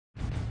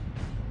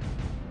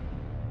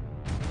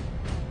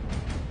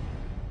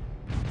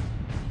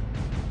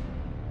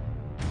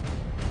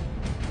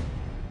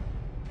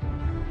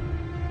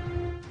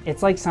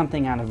It's like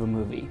something out of a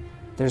movie.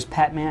 There's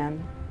Petman,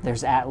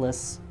 there's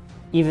Atlas,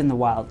 even the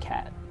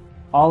Wildcat.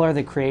 All are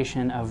the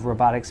creation of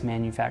robotics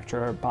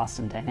manufacturer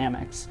Boston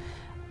Dynamics.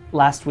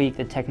 Last week,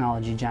 the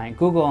technology giant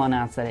Google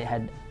announced that it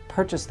had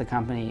purchased the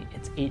company,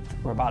 its 8th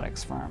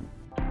robotics firm.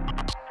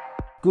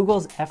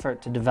 Google's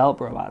effort to develop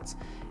robots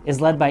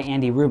is led by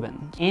Andy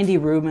Rubin. Andy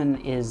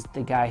Rubin is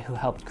the guy who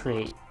helped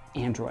create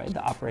Android,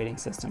 the operating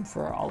system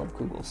for all of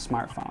Google's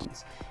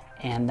smartphones.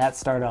 And that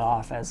started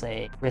off as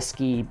a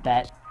risky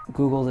bet.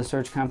 Google, the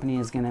search company,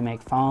 is going to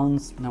make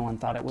phones. No one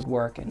thought it would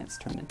work, and it's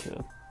turned into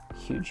a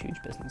huge,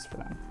 huge business for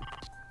them.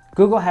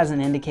 Google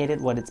hasn't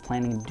indicated what it's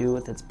planning to do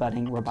with its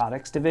budding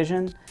robotics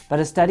division, but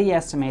a study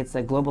estimates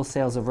that global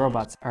sales of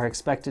robots are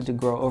expected to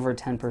grow over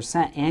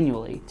 10%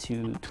 annually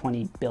to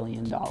 $20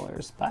 billion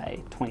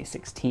by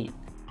 2016.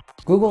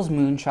 Google's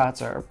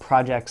moonshots are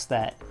projects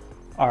that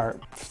are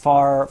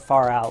far,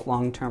 far out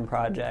long-term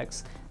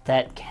projects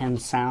that can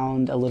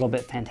sound a little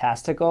bit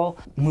fantastical.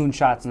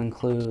 Moonshots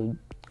include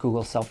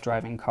Google's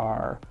self-driving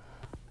car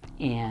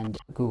and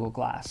Google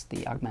Glass,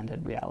 the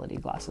augmented reality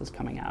glasses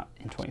coming out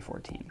in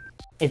 2014.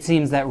 It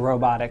seems that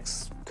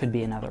robotics could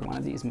be another one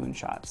of these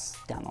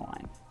moonshots down the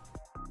line.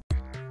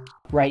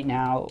 Right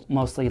now,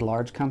 mostly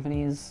large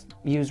companies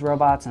use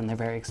robots, and they're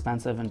very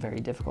expensive and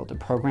very difficult to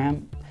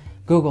program.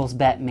 Google's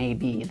bet may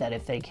be that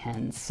if they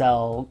can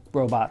sell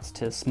robots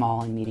to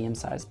small and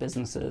medium-sized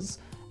businesses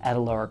at a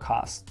lower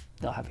cost,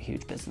 they'll have a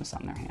huge business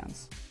on their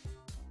hands.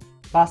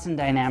 Boston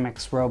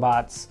Dynamics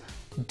robots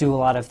do a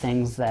lot of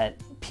things that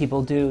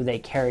people do. They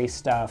carry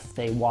stuff,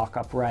 they walk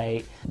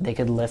upright, they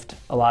could lift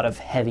a lot of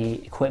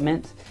heavy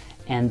equipment.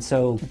 And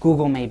so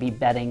Google may be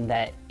betting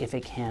that if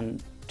it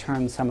can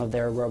turn some of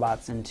their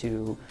robots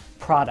into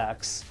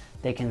products,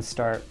 they can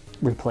start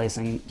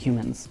replacing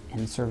humans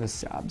in service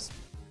jobs.